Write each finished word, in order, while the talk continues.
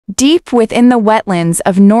Deep within the wetlands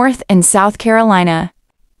of North and South Carolina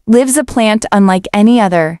lives a plant unlike any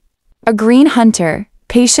other. A green hunter,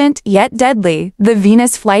 patient yet deadly, the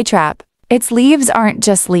Venus Flytrap. Its leaves aren't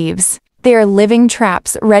just leaves. They are living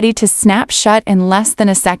traps ready to snap shut in less than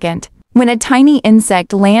a second. When a tiny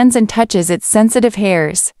insect lands and touches its sensitive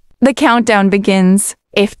hairs, the countdown begins.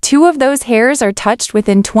 If 2 of those hairs are touched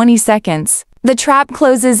within 20 seconds, the trap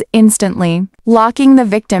closes instantly, locking the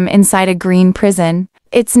victim inside a green prison.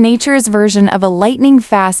 It's nature's version of a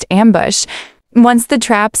lightning-fast ambush. Once the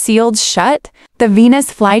trap sealed shut, the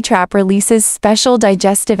Venus Flytrap releases special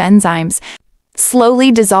digestive enzymes,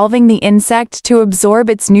 slowly dissolving the insect to absorb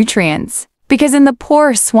its nutrients. Because in the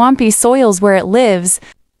poor, swampy soils where it lives,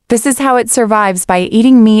 this is how it survives, by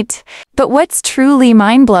eating meat. But what's truly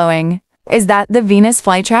mind-blowing is that the Venus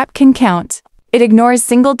Flytrap can count. It ignores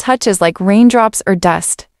single touches like raindrops or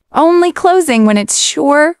dust, only closing when its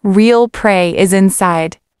sure, real prey is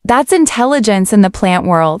inside. That's intelligence in the plant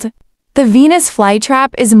world. The Venus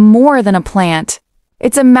Flytrap is more than a plant.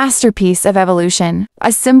 It's a masterpiece of evolution,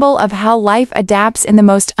 a symbol of how life adapts in the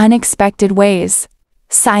most unexpected ways.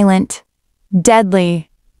 Silent, deadly,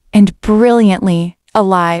 and brilliantly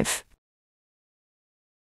alive.